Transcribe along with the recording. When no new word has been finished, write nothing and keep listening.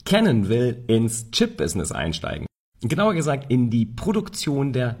Canon will ins Chip-Business einsteigen. Genauer gesagt in die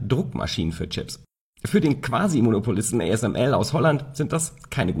Produktion der Druckmaschinen für Chips. Für den Quasi-Monopolisten ASML aus Holland sind das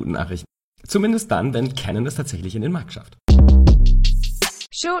keine guten Nachrichten. Zumindest dann, wenn Canon es tatsächlich in den Markt schafft.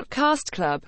 Shortcast Club